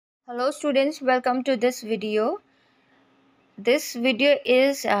Hello students, welcome to this video. This video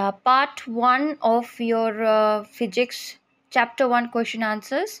is part 1 of your physics chapter 1 question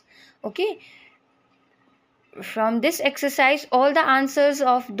answers. Okay, from this exercise all the answers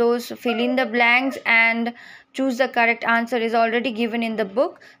of those fill in the blanks and choose the correct answer is already given in the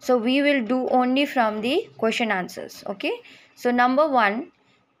book. So we will do only from the question answers. Okay, so number one,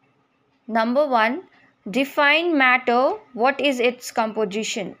 define matter. What is its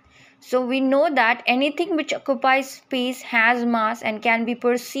composition? So we know that anything which occupies space has mass and can be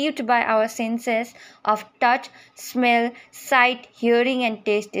perceived by our senses of touch, smell, sight, hearing and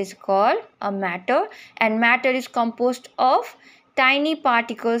taste is called a matter, and matter is composed of tiny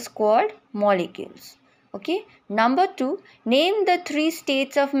particles called molecules. Okay. Number 2, name the 3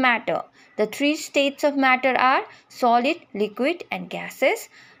 states of matter. The 3 states of matter are solid, liquid and gases.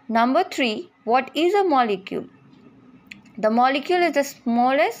 Number 3, what is a molecule? The molecule is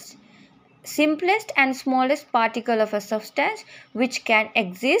the simplest and smallest particle of a substance which can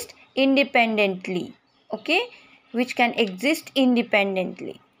exist independently. Okay, which can exist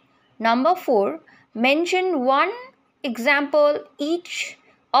independently. Number 4, mention one example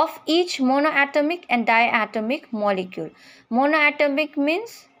of each monoatomic and diatomic molecule. Monoatomic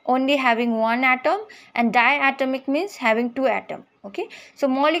means only having one atom and diatomic means having 2 atoms. Okay, so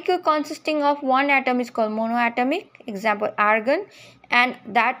molecule consisting of one atom is called monoatomic, example argon, and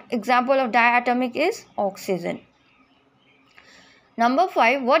that example of diatomic is oxygen. Number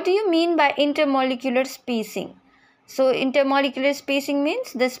 5, what do you mean by intermolecular spacing? So intermolecular spacing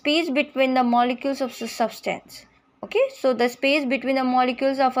means the space between the molecules of the substance. Okay, so the space between the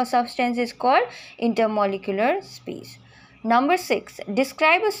molecules of a substance is called intermolecular space. Number 6,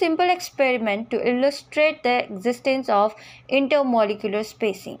 describe a simple experiment to illustrate the existence of intermolecular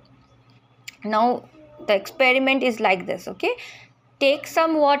spacing. Now the experiment is like this. Okay, take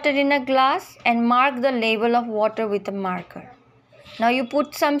some water in a glass and mark the level of water with a marker. Now you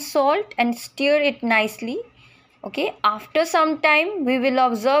put some salt and stir it nicely. Okay, after some time we will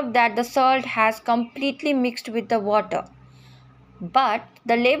observe that the salt has completely mixed with the water, but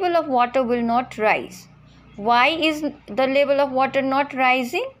the level of water will not rise. Why is the level of water not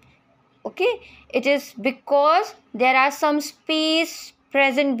rising? Okay, it is because there are some space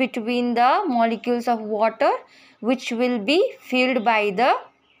present between the molecules of water which will be filled by the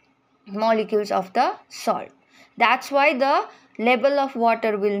molecules of the salt. That's why the level of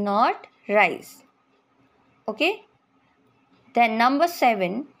water will not rise. Okay, then number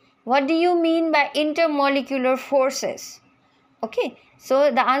 7, what do you mean by intermolecular forces? Okay,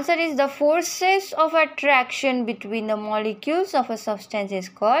 so the answer is the forces of attraction between the molecules of a substance is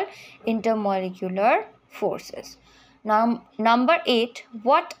called intermolecular forces. Now number 8,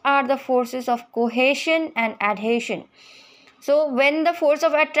 what are the forces of cohesion and adhesion? So when the force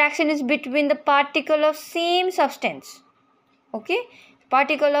of attraction is between the particle of same substance, okay,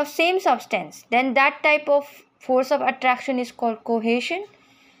 particle of same substance, then that type of force of attraction is called cohesion.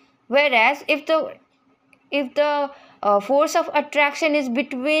 Whereas if the force of attraction is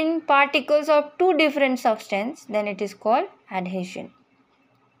between particles of 2 different substances, then it is called adhesion.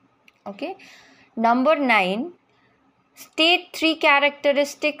 Okay. Number 9, state 3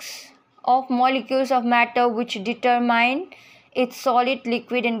 characteristics of molecules of matter which determine its solid,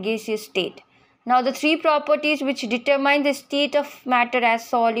 liquid and gaseous state. Now the 3 properties which determine the state of matter as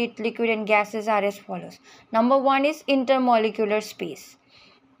solid, liquid and gases are as follows. Number 1 is intermolecular space.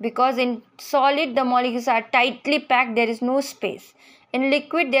 Because in solid the molecules are tightly packed, there is no space. In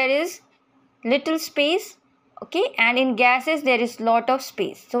liquid there is little space, okay, and in gases there is lot of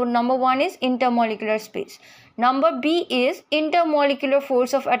space. So number 1 is intermolecular space. Number B is intermolecular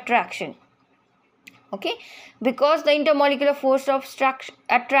force of attraction. Okay, because the intermolecular force of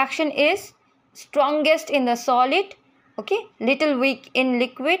attraction is strongest in the solid, okay, little weak in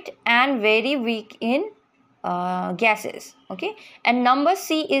liquid and very weak in gases. Okay, and number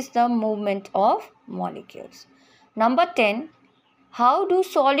C is the movement of molecules. Number 10, how do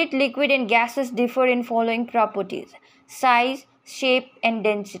solid, liquid and gases differ in following properties? Size, shape and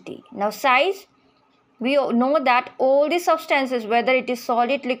density. Now size, we know that all the substances, whether it is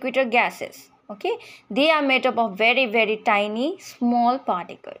solid, liquid or gases, okay, they are made up of very, very tiny small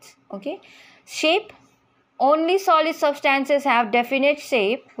particles. Okay, shape, only solid substances have definite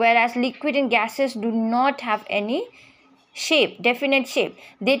shape, whereas liquid and gases do not have any shape, definite shape.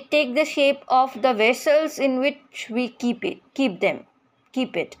 They take the shape of the vessels in which we keep it,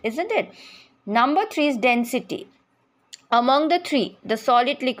 isn't it? Number 3 is density. Among the 3, the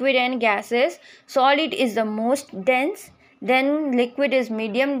solid, liquid and gases, solid is the most dense, then liquid is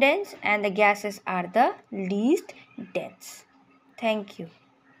medium dense and the gases are the least dense. Thank you.